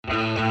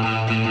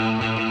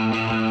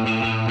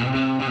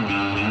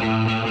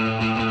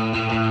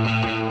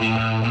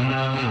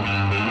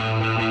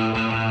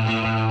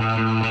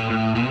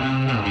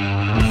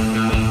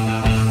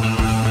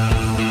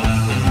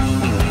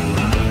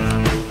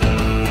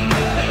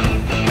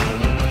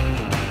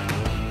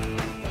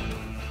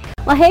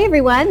Well, hey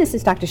everyone, this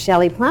is Dr.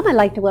 Shelley Plum. I'd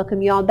like to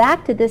welcome you all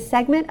back to this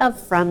segment of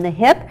From the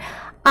Hip.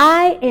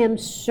 I am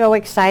so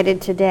excited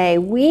today.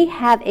 We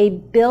have a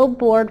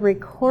Billboard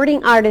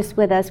recording artist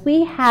with us.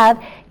 We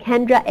have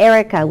Kendra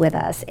Erica with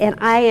us, and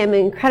I am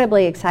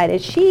incredibly excited.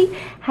 She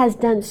has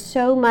done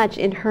so much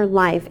in her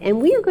life,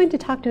 and we are going to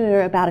talk to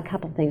her about a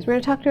couple things. We're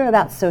going to talk to her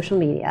about social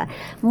media.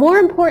 More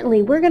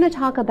importantly, we're going to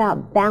talk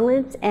about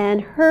balance and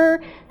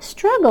her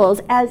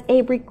struggles as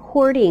a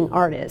recording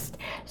artist.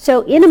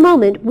 So in a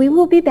moment, we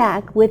will be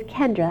back with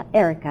Kendra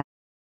Erica.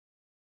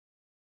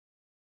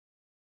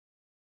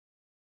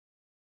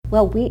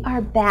 Well, we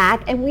are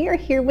back, and we are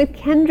here with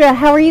Kendra.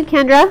 How are you,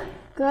 Kendra?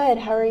 Good.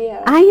 How are you?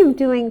 I am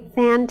doing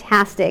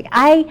fantastic.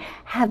 I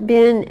have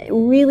been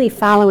really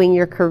following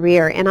your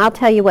career, and I'll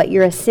tell you what,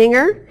 you're a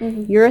singer,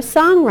 you're a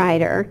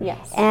songwriter.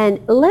 Yes. And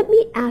let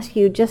me ask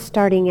you, just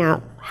starting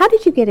out, how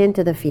did you get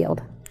into the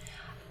field?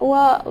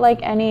 Well,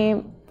 like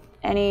any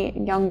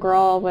young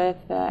girl with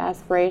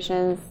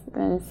aspirations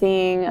and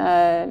seeing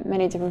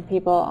many different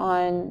people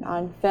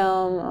on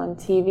film, on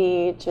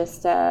TV,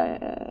 just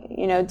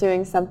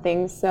doing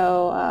something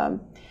so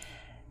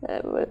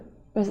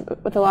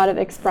with a lot of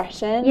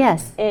expression.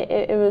 Yes.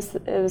 It was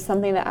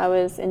something that I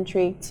was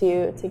intrigued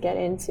to get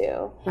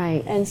into.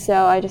 Right. And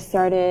so I just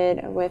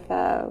started with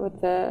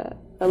the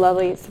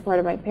lovely support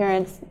of my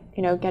parents,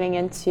 getting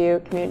into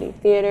community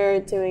theater,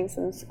 doing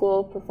some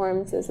school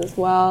performances as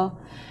well.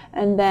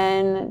 And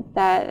then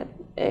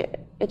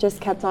it just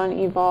kept on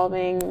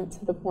evolving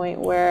to the point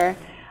where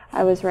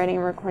I was writing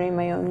and recording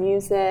my own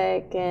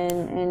music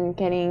and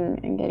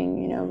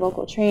getting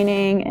vocal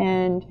training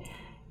and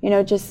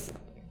just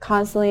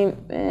constantly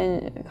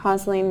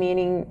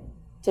meeting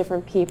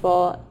different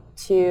people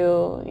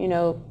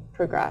to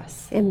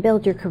progress and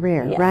build your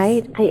career, yes.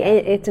 Right?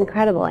 It's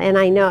incredible. And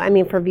I know,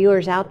 for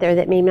viewers out there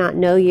that may not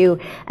know you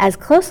as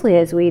closely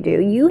as we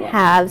do, you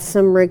have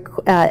some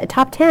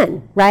top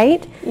 10,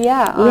 right?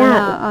 Yeah,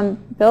 on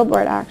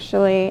Billboard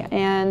actually.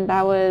 And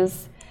that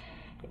was,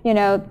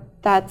 it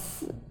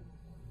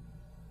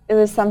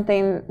was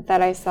something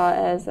that I saw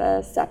as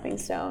a stepping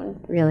stone.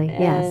 Really,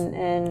 yes.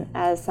 And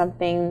as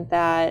something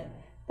that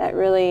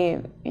really,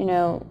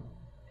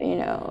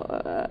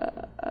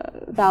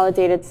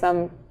 validated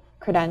some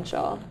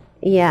credential.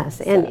 Yes,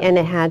 So. and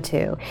it had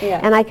to. Yeah.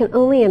 And I can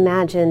only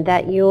imagine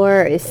that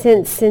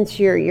since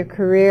your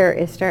career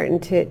is starting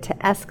to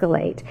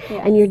escalate,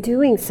 Yes. and you're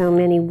doing so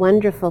many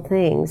wonderful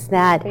things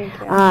that Thank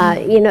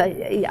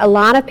you. A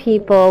lot of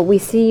people, we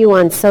see you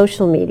on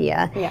social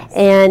media, Yes.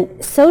 and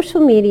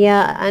social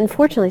media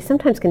unfortunately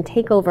sometimes can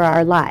take over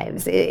our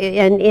lives.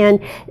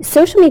 And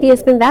social media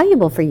has been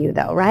valuable for you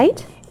though,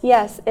 right?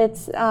 Yes,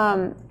 it's.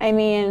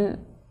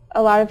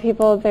 A lot of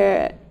people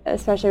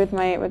especially with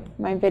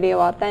my video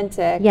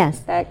Authentic, yes.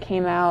 that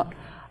came out.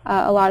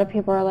 A lot of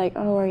people are like,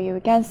 "Oh, are you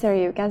against it? Are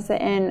you against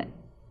it?"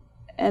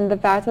 And the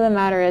fact of the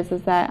matter is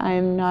that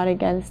I'm not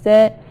against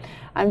it.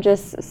 I'm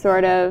just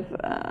sort of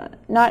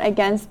not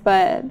against,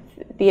 but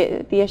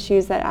the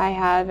issues that I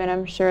have, and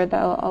I'm sure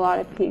that a lot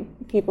of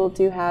people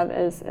do have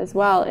as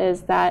well,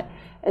 is that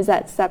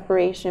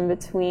separation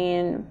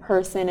between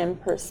person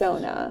and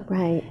persona.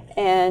 Right.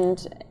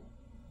 And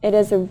it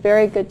is a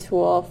very good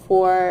tool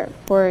for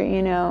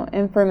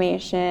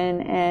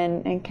information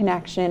and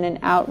connection and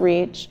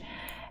outreach,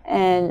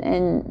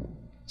 and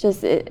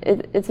just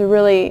it's a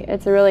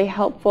really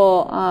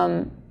helpful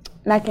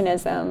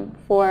mechanism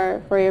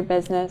for your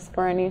business,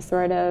 for any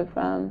sort of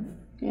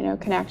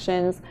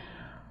connections.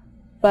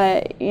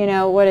 But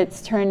what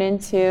it's turned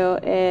into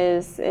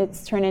is a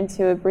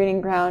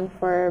breeding ground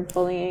for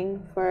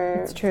bullying,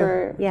 for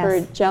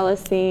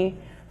jealousy,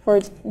 for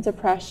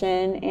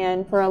depression,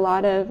 and for a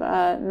lot of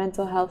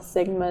mental health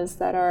stigmas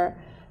that are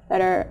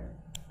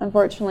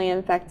unfortunately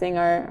infecting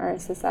our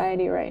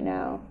society right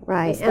now.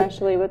 Right.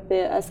 Especially with the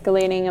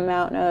escalating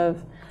amount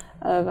of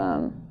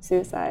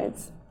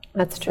suicides.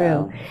 That's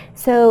true.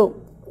 So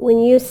when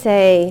you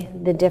say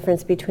the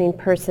difference between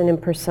person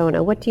and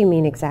persona, what do you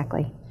mean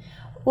exactly?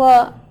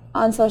 Well,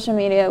 on social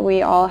media,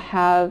 we all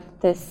have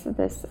this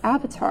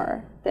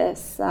avatar.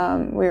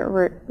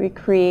 We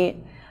create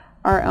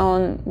our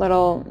own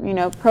little,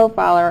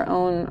 profile, our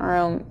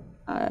own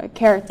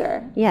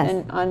character, yes.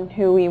 and on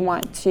who we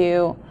want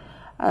to,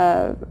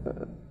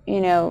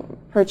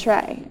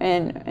 portray,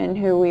 and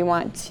who we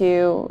want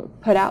to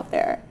put out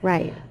there.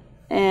 Right.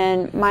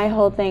 And my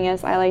whole thing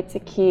is I like to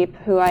keep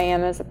who I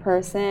am as a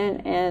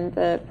person and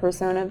the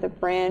persona of the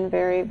brand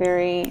very,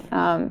 very,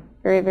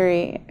 very,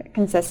 very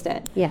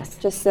consistent. Yes.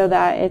 Just so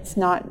that it's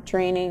not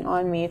draining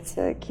on me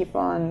to keep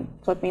on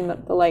flipping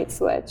the light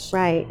switch.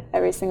 Right.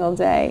 Every single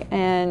day.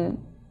 And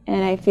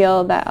I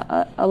feel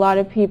that a lot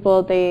of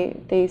people,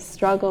 they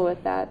struggle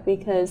with that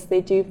because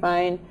they do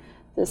find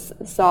this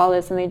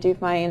solace and they do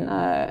find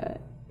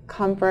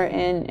comfort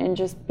in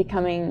just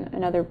becoming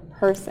another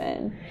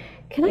person.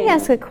 Can I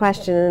ask a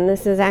question, and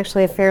this is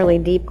actually a fairly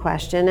deep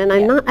question, and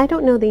I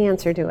don't know the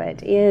answer to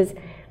it, is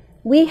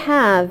we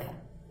have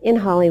in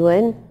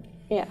Hollywood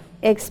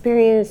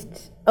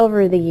experienced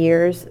over the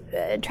years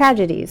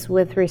tragedies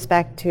with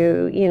respect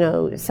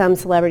to, some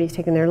celebrities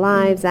taking their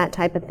lives, that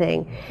type of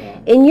thing. Yeah.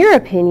 In your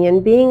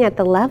opinion, being at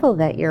the level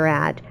that you're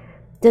at,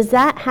 does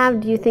that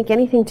have, do you think,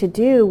 anything to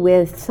do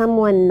with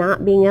someone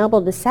not being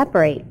able to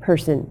separate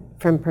person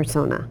from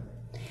persona?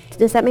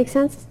 Does that make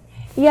sense?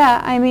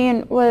 Yeah, I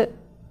mean, what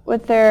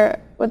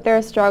their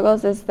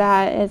struggles is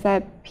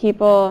that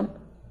people,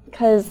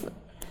 because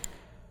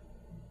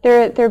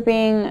they're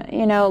being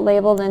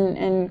labeled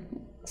and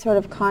sort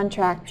of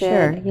contracted.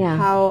 Sure, yeah.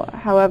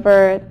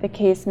 However the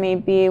case may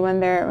be, when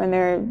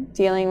they're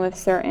dealing with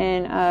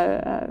certain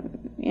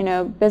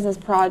business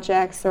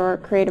projects or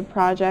creative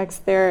projects,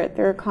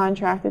 they're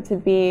contracted to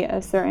be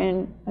a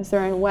certain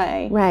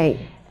way. Right.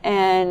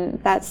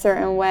 And that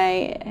certain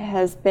way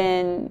has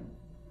been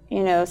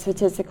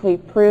statistically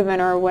proven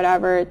or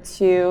whatever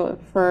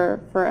for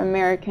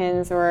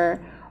Americans or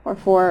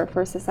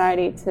for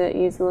society to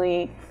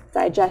easily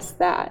digest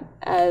that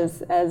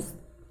as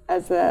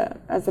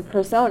a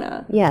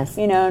persona. Yes.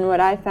 And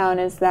what I found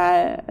is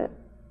that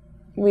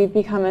we've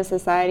become a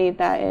society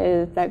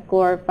that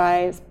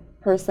glorifies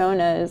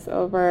personas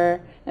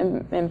over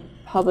and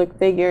public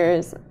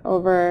figures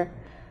over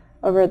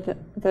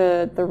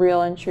the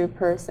real and true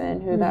person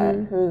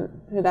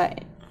who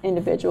that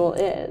individual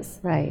is.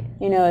 Right.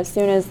 As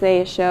soon as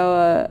they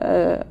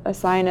show a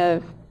sign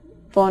of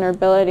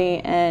vulnerability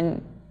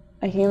and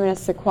a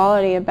humanistic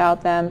quality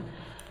about them,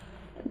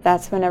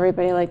 that's when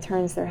everybody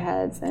turns their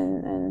heads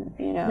and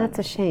That's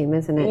a shame,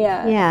 isn't it?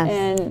 Yeah. Yes.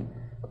 And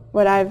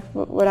what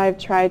I've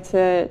tried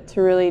to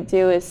really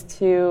do is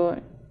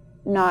to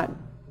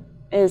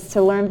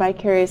learn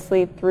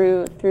vicariously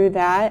through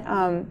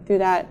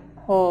that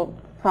whole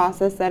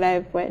process that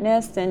I've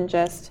witnessed, and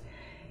just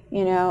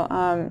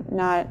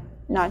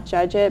not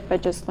judge it,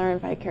 but just learn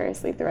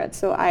vicariously through it,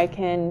 so I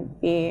can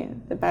be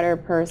the better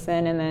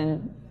person, and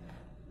then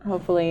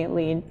hopefully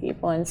lead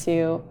people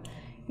into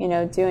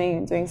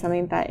doing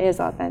something that is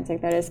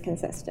authentic, that is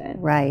consistent.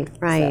 Right.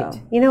 So.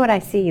 You know what I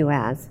see you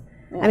as?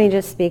 Yeah. I mean,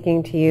 just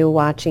speaking to you,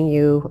 watching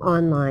you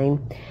online,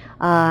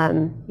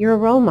 you're a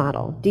role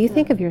model. Do you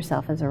think of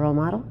yourself as a role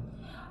model?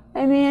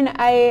 I mean,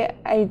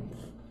 I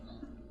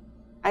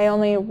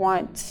only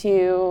want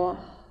to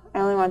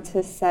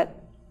set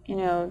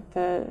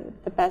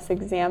the best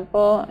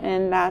example,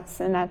 and that's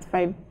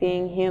by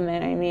being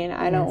human. I mean,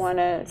 I don't want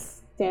to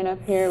stand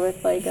up here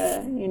with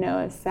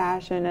a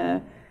sash and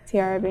a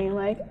tiara, being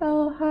like,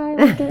 oh hi,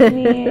 look at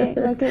me,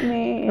 look at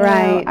me.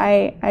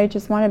 Right. I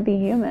just want to be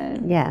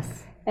human.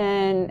 Yes.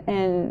 And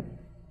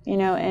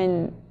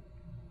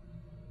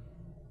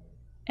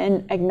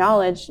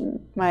acknowledge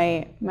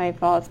my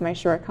faults, my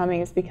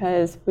shortcomings,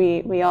 because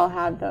we all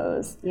have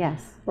those.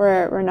 Yes.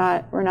 We're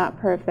not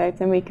perfect,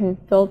 and we can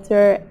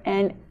filter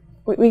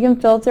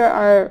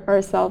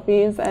our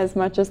selfies as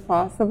much as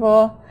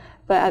possible,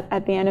 but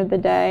at the end of the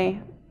day,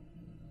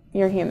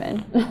 you're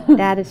human.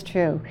 That is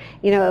true.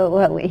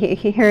 What we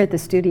here at the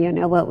studio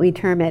know, what we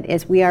term it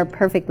is we are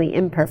perfectly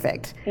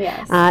imperfect.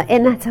 Yes.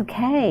 And that's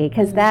okay,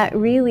 because that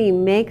really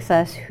makes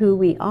us who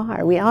we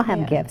are. We all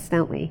have gifts,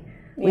 don't we?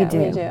 We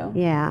do.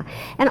 Yeah.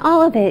 And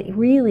all of it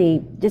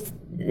really, just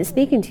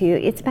speaking to you,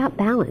 it's about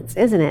balance,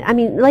 isn't it? I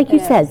mean, like you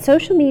said,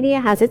 social media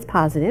has its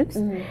positives,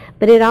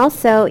 but it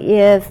also,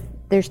 if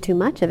there's too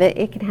much of it,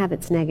 it can have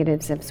its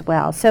negatives as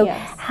well. So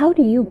how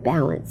do you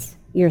balance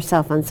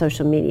yourself on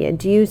social media?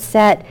 Do you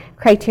set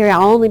criteria,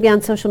 I'll only be on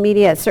social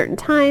media at certain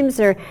times,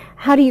 or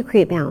how do you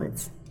create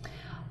balance?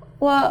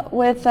 Well,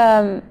 with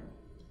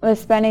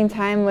spending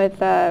time with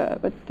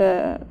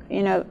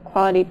the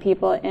quality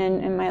people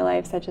in my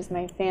life, such as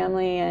my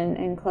family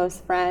and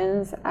close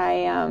friends,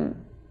 I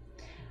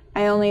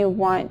only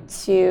want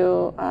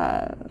to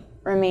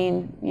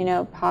remain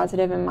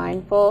positive and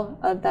mindful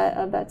of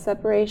that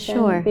separation.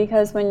 Sure.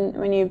 Because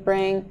when you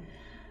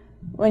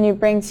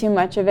bring too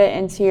much of it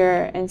into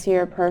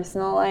your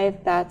personal life,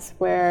 that's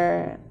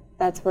where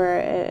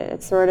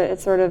it sort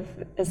of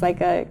is like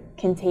a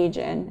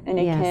contagion, and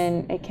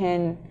it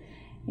can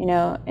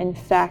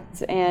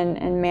infect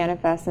and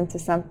manifest into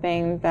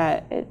something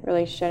that it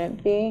really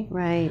shouldn't be.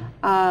 Right.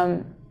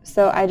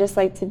 So I just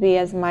like to be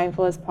as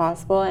mindful as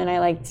possible, and I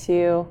like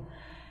to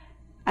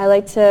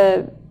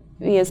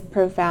be as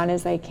profound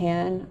as I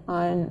can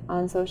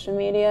on social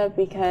media,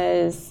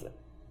 because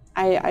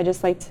I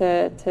just like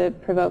to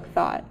provoke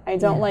thought. I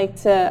like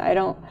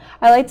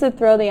to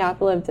throw the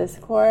apple of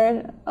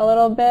discord a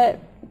little bit,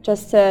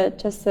 just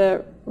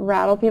to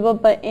rattle people,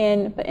 but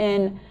in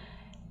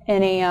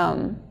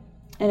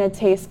a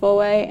tasteful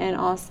way, and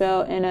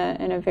also in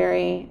a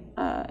very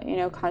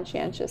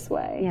conscientious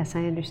way. Yes,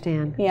 I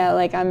understand. Yeah,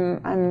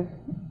 I'm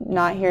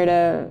not here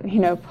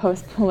to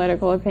post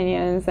political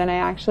opinions, and I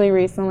actually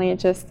recently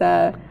just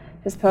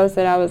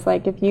posted. I was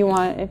like, if you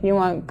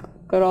want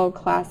good old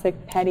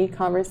classic petty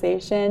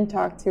conversation,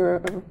 talk to a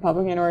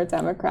Republican or a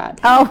Democrat.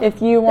 Oh.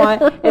 If you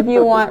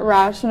want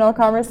rational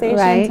conversation,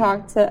 Right.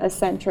 talk to a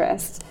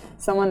centrist,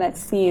 someone that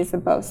sees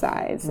both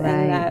sides Right.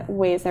 and that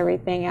weighs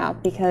everything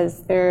out,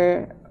 because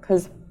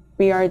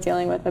we are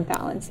dealing with a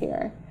balance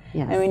here.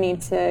 Yes. And we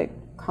need to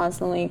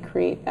constantly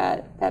create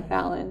that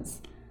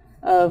balance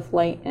of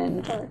light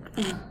and dark.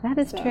 That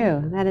is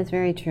true. That is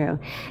very true.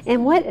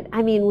 And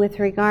with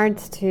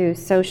regards to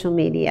social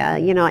media,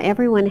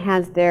 everyone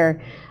has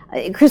their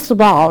crystal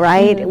ball,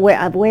 right?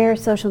 Mm-hmm. Where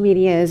social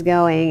media is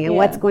going and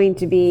what's going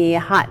to be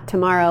hot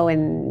tomorrow,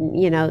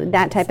 and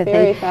that type of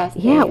very thing.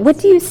 fast-paced. Yeah. What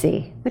do you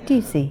see?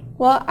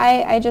 Well,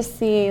 I just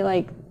see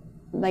like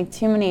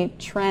too many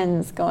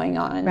trends going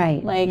on.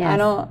 Right. Like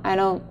yes.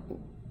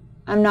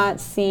 I'm not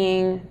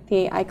seeing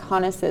the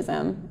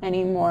iconicism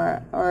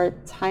anymore or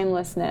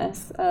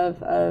timelessness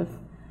of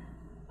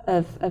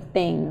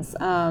things.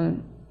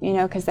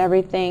 Because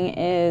everything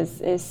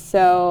is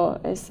so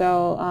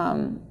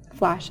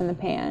flash in the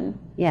pan.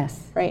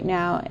 Yes. Right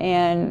now,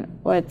 and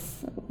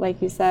what's,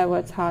 like you said,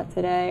 what's hot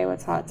today,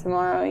 what's hot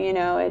tomorrow.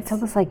 It's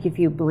almost like if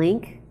you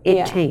blink,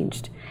 it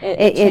changed.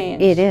 It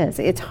changed. It is.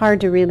 It's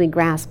hard to really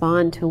grasp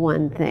on to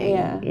one thing.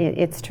 Yeah.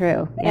 It's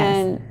true. Yes.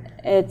 And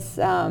it's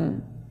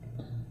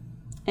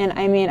and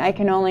I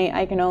can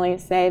only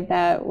say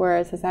that we're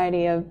a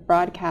society of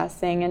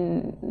broadcasting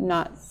and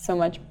not so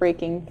much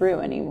breaking through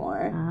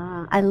anymore.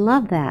 I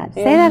love that.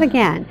 Say that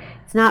again.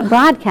 It's not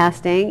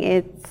broadcasting.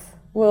 It's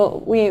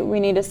we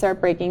need to start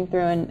breaking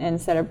through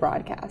instead of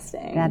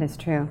broadcasting. That is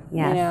true.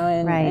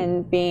 Yes. Right.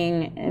 and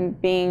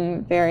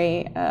being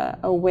very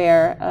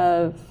aware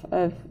of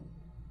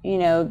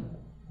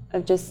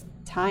just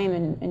time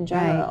in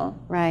general.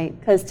 Right.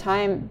 Because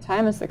time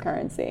is the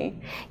currency.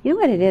 You know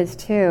what it is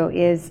too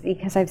is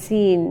because I've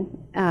seen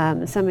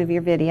some of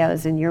your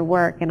videos and your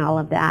work and all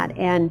of that,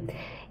 and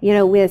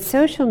with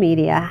social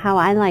media, how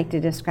I like to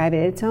describe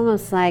it, it's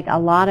almost like a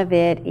lot of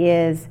it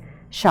is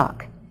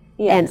shock.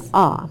 Yes. And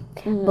awe.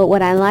 Mm-hmm. But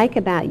what I like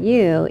about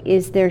you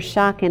is there's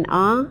shock and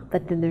awe,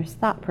 but then there's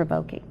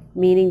thought-provoking,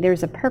 meaning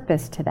there's a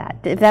purpose to that.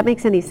 If that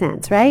makes any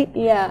sense, right?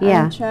 Yeah.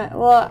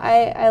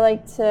 I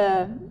like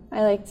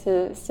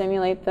to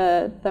stimulate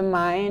the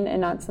mind and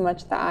not so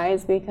much the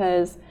eyes,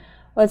 because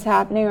what's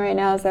happening right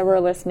now is that we're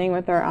listening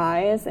with our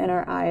eyes, and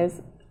our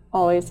eyes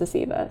always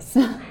deceive us.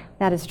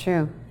 That is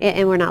true.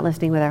 And we're not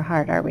listening with our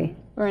heart, are we?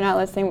 We're not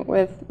listening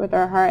with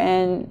our heart,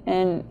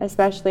 and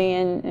especially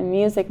in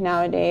music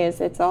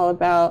nowadays, it's all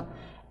about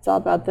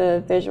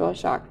the visual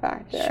shock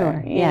factor.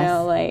 Sure.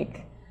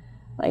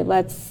 Like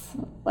let's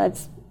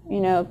let's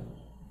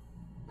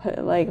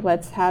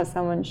have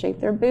someone shake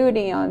their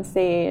booty on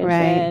stage, right.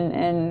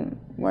 and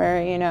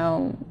wear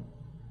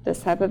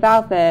this type of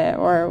outfit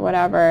or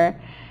whatever,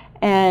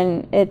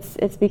 and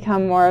it's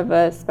become more of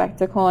a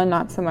spectacle and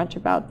not so much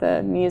about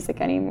the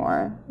music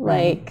anymore.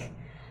 Right.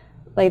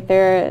 Like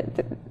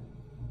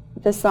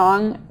the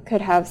song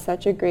could have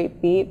such a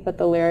great beat, but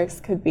the lyrics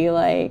could be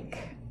like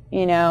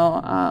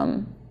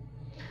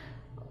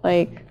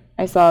like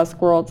I saw a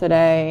squirrel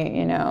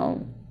today,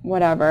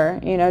 whatever,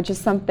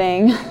 just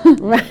something,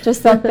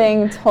 just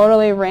something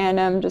totally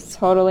random, just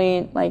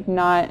totally like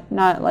not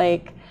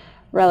like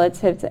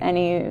relative to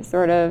any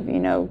sort of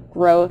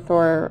growth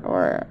or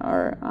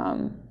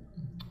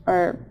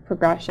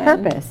progression.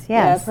 Purpose,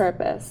 yes. Yeah,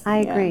 purpose. I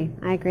agree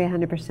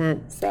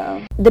 100%.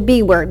 So the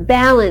B word,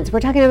 balance. We're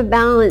talking about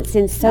balance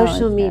in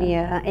social Balance,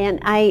 media, and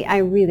I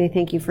really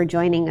thank you for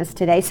joining us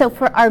today. So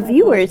for our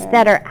viewers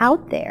that are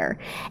out there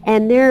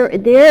and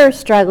they're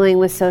struggling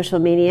with social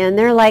media and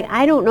they're like,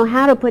 I don't know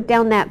how to put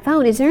down that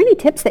phone, is there any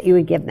tips that you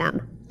would give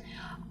them?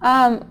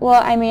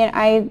 Well,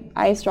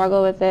 I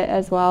struggle with it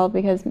as well,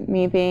 because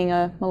me being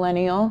a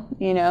millennial,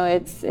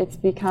 it's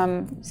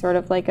become sort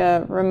of like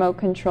a remote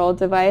control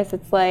device.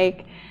 It's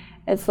like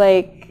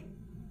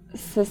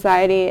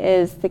society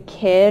is the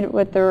kid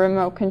with the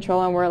remote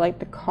control and we're like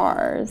the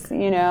cars,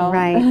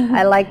 Right.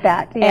 I like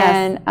that.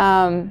 Yes.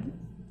 And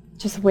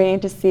just waiting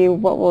to see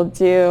what we'll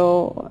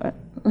do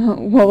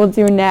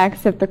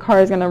next, if the car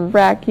is going to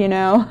wreck,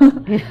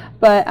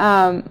 But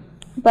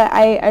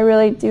I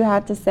really do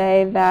have to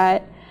say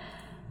that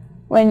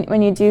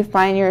when you do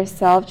find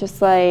yourself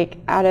just like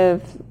out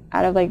of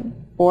like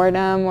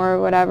boredom or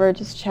whatever,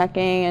 just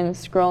checking and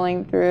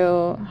scrolling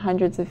through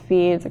hundreds of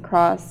feeds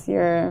across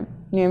your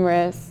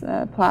numerous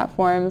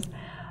platforms,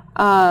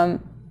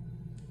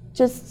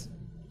 just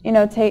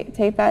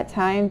take that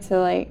time to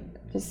like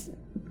just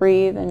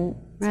breathe and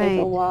take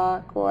a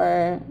walk,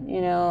 or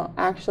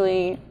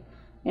actually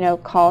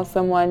call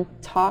someone,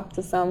 talk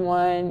to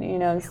someone,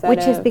 instead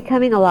Which is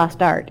becoming a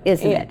lost art,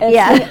 isn't it?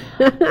 Yeah.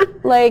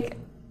 Like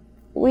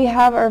we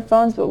have our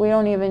phones, but we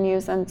don't even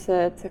use them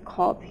to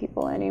call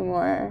people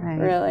anymore,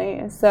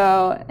 really.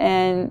 So,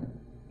 and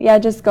yeah,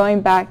 just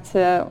going back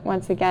to,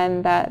 once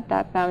again,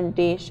 that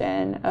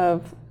foundation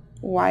of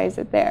why is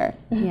it there?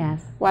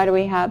 Yes. Why do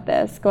we have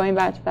this? Going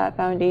back to that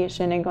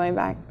foundation and going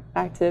back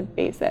to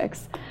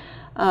basics.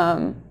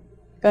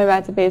 Going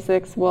back to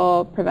basics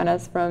will prevent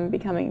us from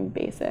becoming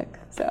basic.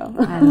 So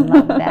I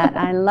love that.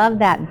 I love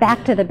that.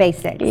 Back to the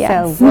basics.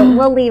 Yes. So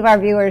we'll leave our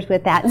viewers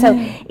with that. So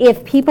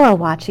if people are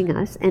watching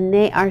us and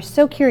they are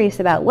so curious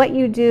about what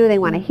you do, they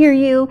want to hear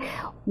you,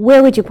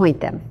 where would you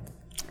point them?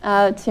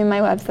 To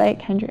my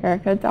website,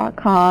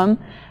 KendraErica.com,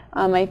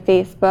 my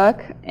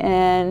Facebook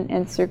and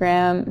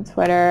Instagram,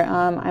 Twitter.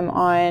 I'm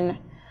on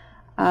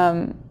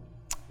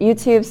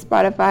YouTube,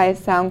 Spotify,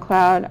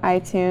 SoundCloud,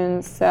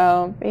 iTunes.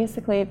 So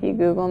basically, if you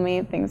Google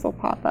me, things will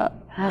pop up.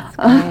 That's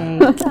great.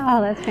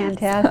 Oh, that's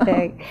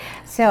fantastic.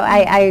 So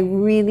I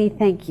really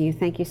thank you.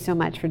 Thank you so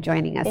much for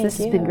joining us. This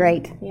has been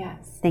great.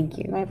 Yes. Thank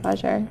you. My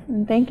pleasure.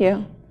 And thank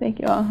you. Thank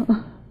you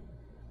all.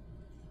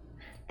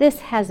 This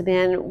has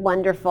been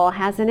wonderful,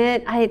 hasn't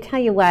it? I tell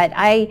you what,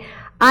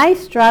 I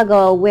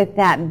struggle with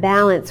that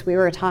balance we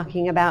were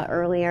talking about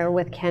earlier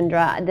with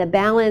Kendra, the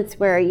balance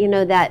where, you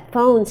know, that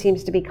phone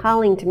seems to be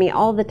calling to me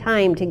all the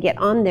time to get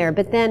on there,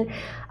 but then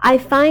I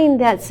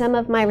find that some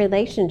of my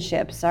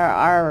relationships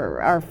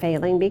are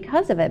failing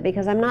because of it,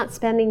 because I'm not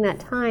spending that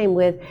time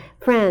with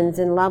friends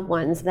and loved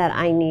ones that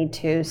I need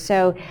to.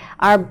 So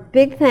our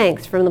big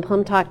thanks from the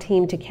Plum Talk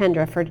team to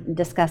Kendra for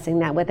discussing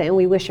that with it, and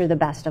we wish her the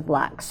best of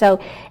luck. So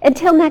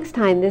until next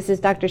time, this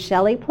is Dr.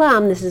 Shelley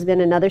Plum. This has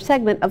been another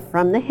segment of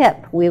From the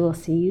Hip. We will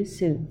see you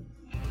soon.